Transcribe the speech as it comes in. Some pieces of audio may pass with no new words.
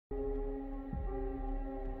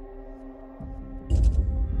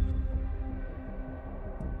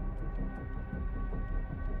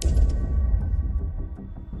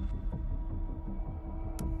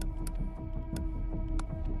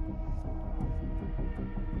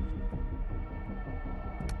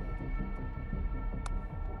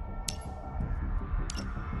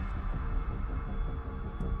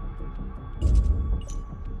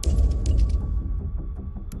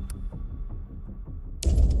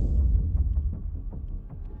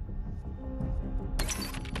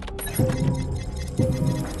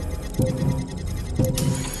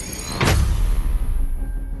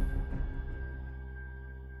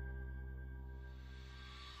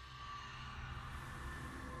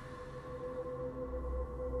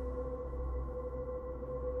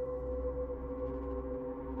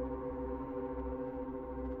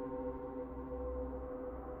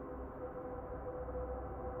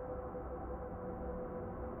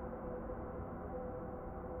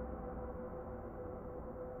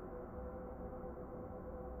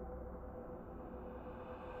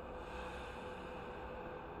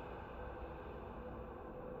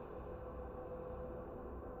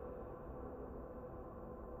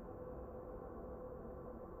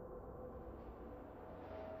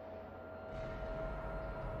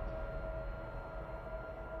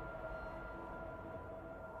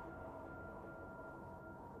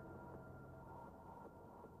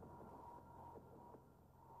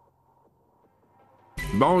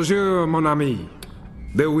Bonjour, mon ami.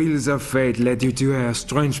 The wheels of fate led you to a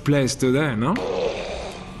strange place today, no?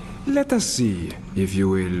 Let us see if you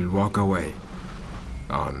will walk away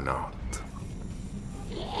or not.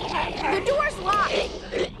 The door's locked.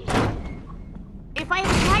 If I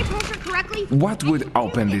apply pressure correctly... What would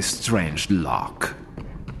open this strange lock?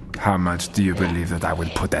 How much do you believe that I will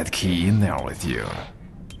put that key in there with you?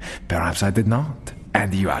 Perhaps I did not,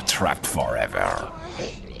 and you are trapped forever.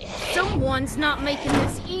 Someone's not making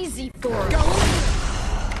this easy for us.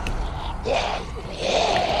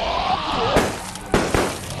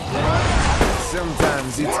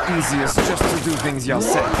 Sometimes it's easiest just to do things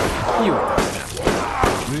yourself. You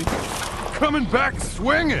understand. Coming back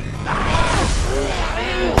swinging!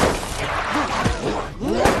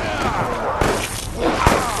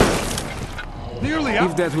 Nearly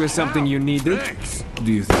out. If that were something you needed, Thanks.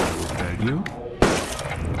 do you think I would tell you?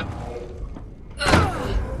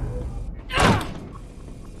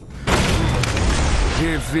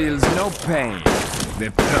 He feels no pain.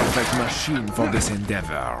 The perfect machine for this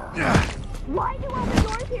endeavor. Why do all the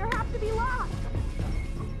doors here have to be locked?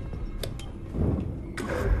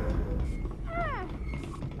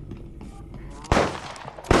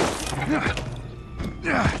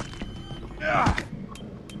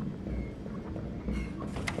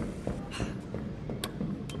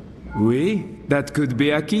 Oui, that could be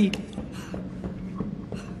a key.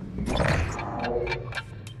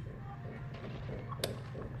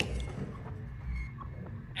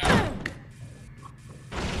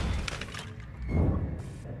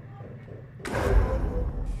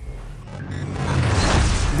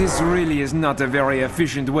 This really is not a very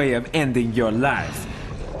efficient way of ending your life.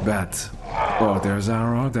 But orders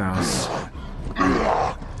are orders.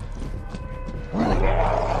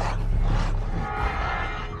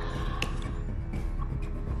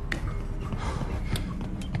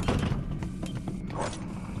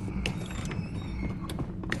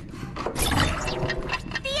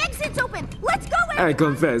 The exit's open! Let's go in! I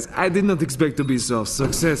confess, I did not expect to be so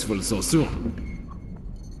successful so soon.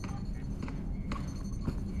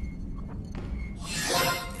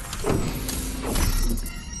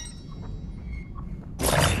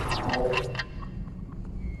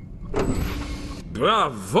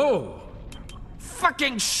 Bravo!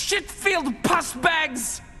 Fucking shit-filled pus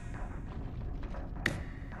bags!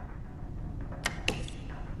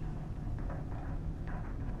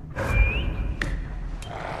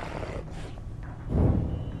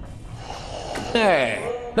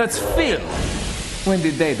 Hey, that's Phil. When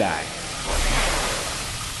did they die?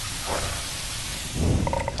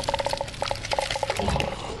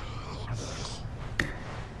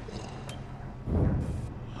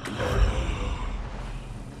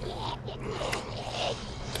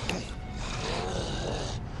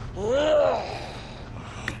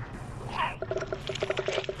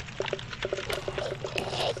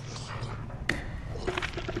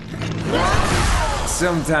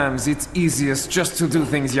 Sometimes it's easiest just to do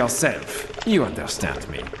things yourself. You understand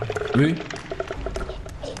me. Oui?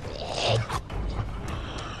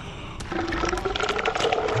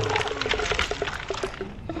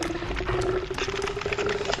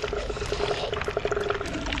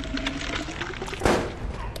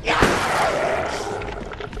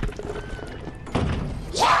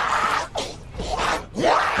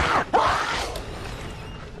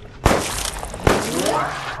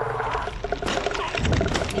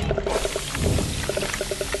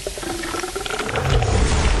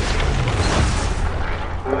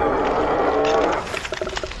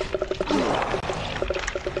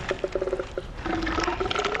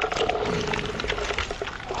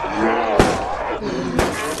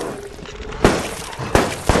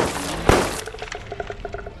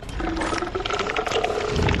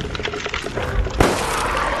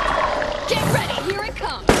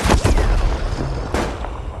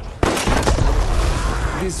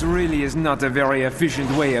 Insanity is not a very efficient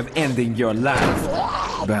way of ending your life.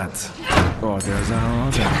 But orders are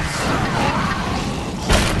orders.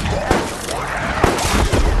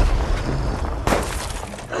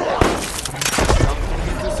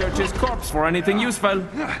 To search his corpse for anything useful.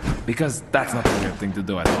 Because that's not a weird thing to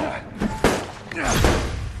do at all.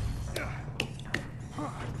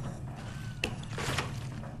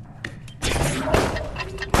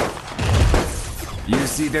 You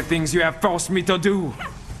see the things you have forced me to do?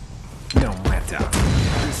 No matter.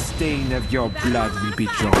 The stain of your blood will be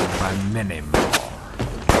joined by many more.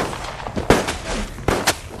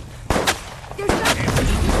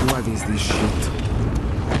 What is this shit?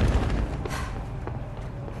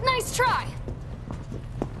 Nice try.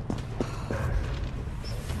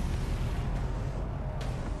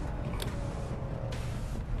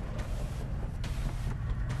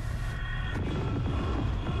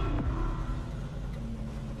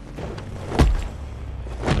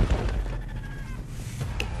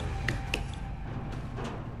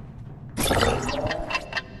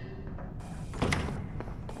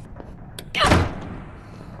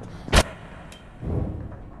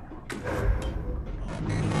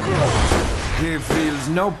 He feels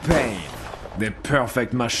no pain. The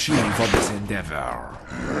perfect machine for this endeavor.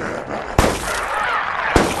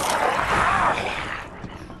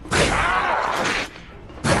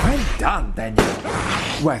 Well done, Daniel.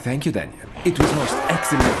 Why, thank you, Daniel. It was most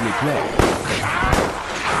excellently played.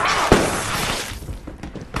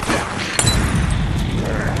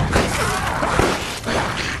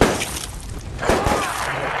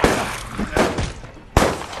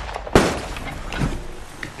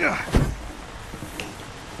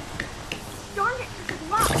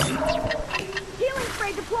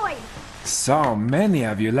 So many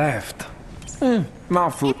of you left.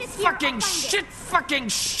 More food. Fucking shit, fucking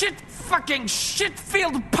shit, fucking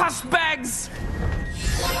shit-filled pus bags!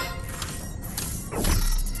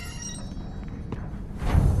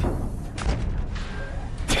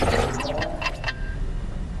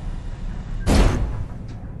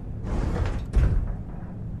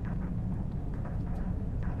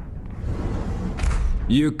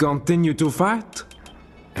 You continue to fight?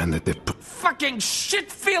 And the Fucking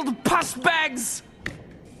shit-filled pus bags!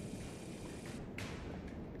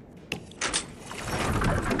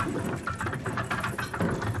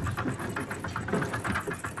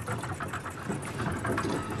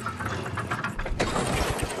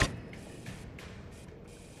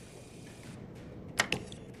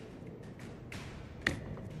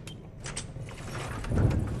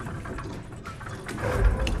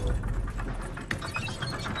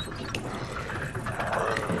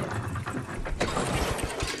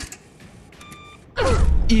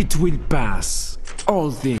 It will pass. All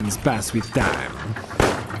things pass with time.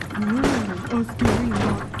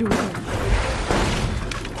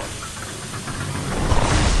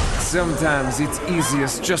 Sometimes it's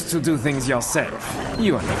easiest just to do things yourself.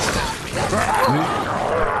 You understand me.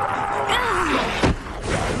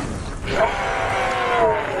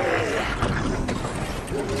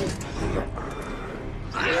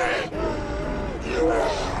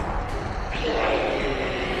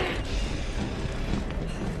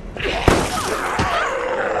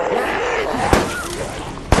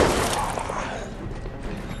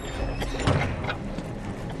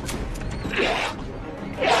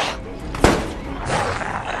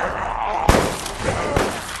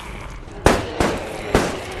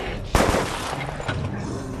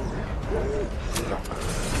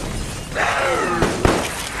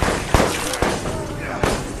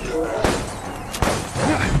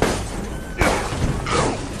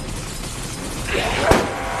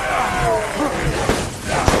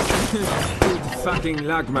 Fucking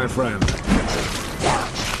luck, my friend.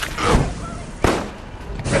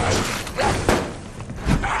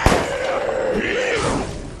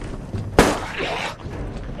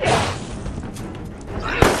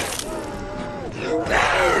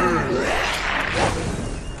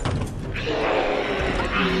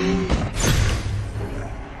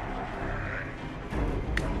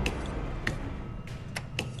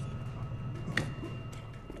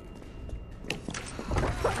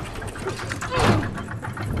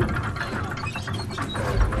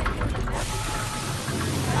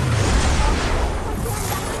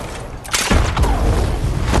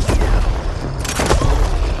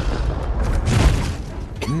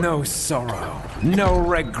 No sorrow, no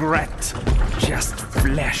regret, just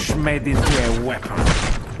flesh made into a weapon.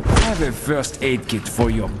 Have a first aid kit for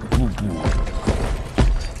your boo-boo.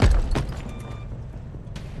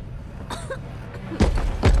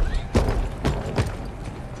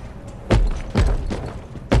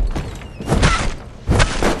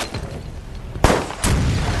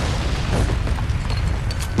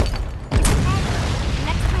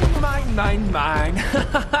 Mine.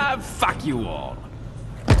 Fuck you all.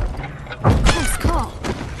 Close call.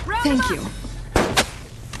 Thank you.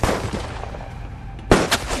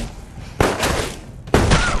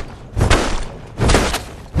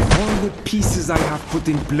 All the pieces I have put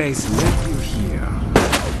in place led you here.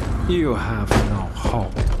 You have no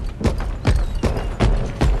hope.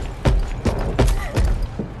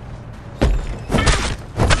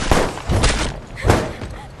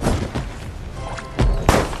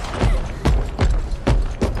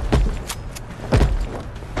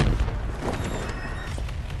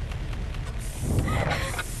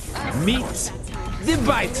 Meet the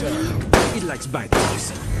biter. It likes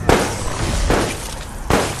biters.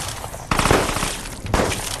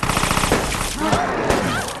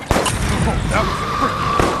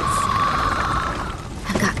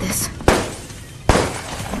 I've got this.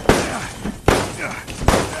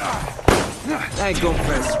 I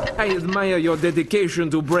confess, I admire your dedication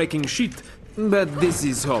to breaking shit, but this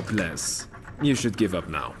is hopeless. You should give up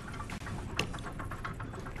now.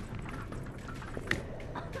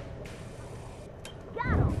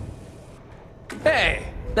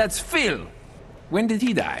 Hey, that's Phil. When did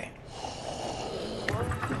he die?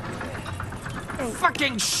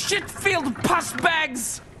 Fucking shit-filled pus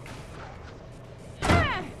bags!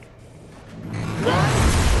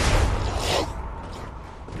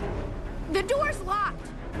 The door's locked.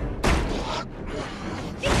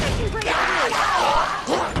 Think I can break through.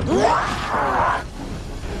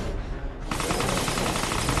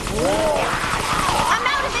 I'm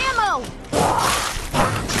out of ammo.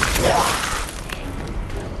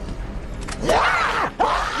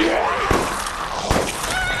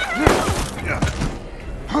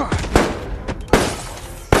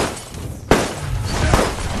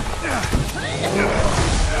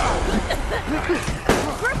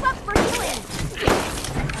 Group up for healing.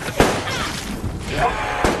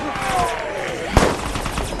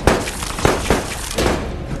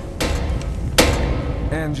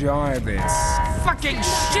 Enjoy this. Fucking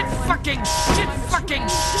shit, fucking shit, fucking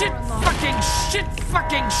shit, fucking shit,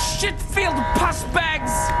 fucking shit-filled pus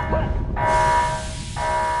bags!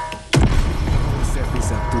 We set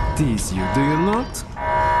this up to tease you, do you not?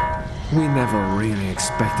 We never really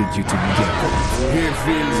expected you to get it. He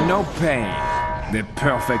feels no pain. The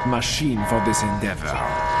perfect machine for this endeavor.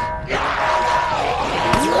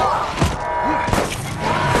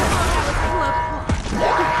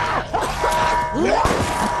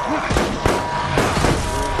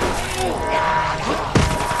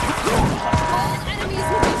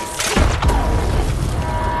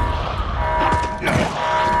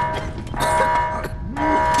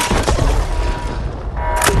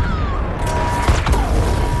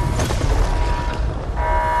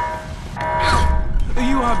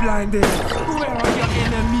 You are blinded. Where are your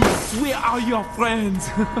enemies? Where are your friends?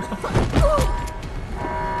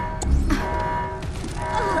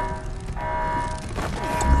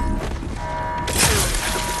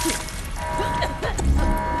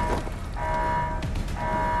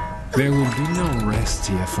 There will be no rest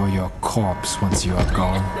here for your corpse once you are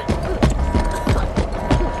gone.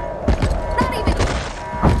 Not even.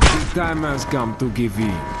 The time has come to give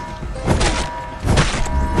in.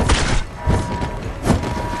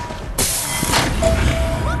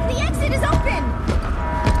 Look, the exit is open.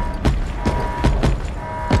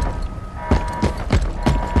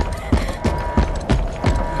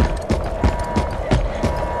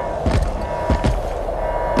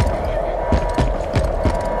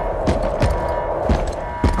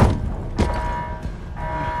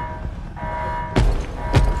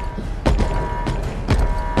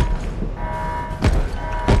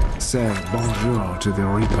 Say bonjour to the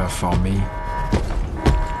Reaper for me.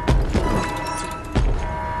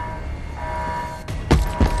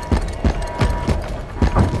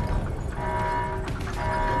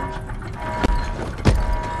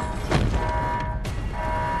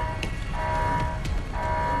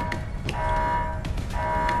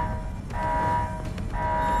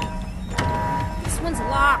 This one's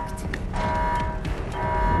locked.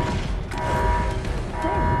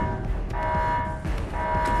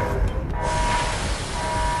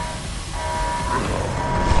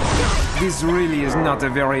 This really is not a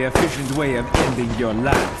very efficient way of ending your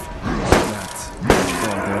life. But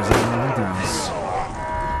orders are orders.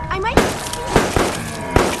 I might.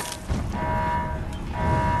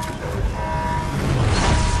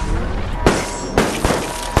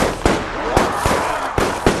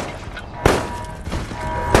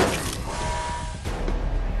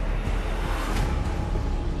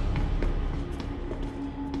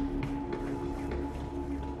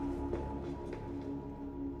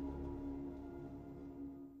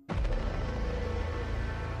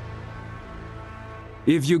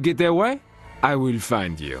 If you get away, I will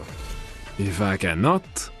find you. If I cannot,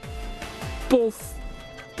 poof,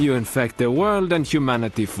 you infect the world and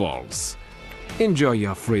humanity falls. Enjoy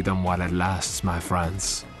your freedom while it lasts, my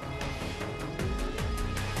friends.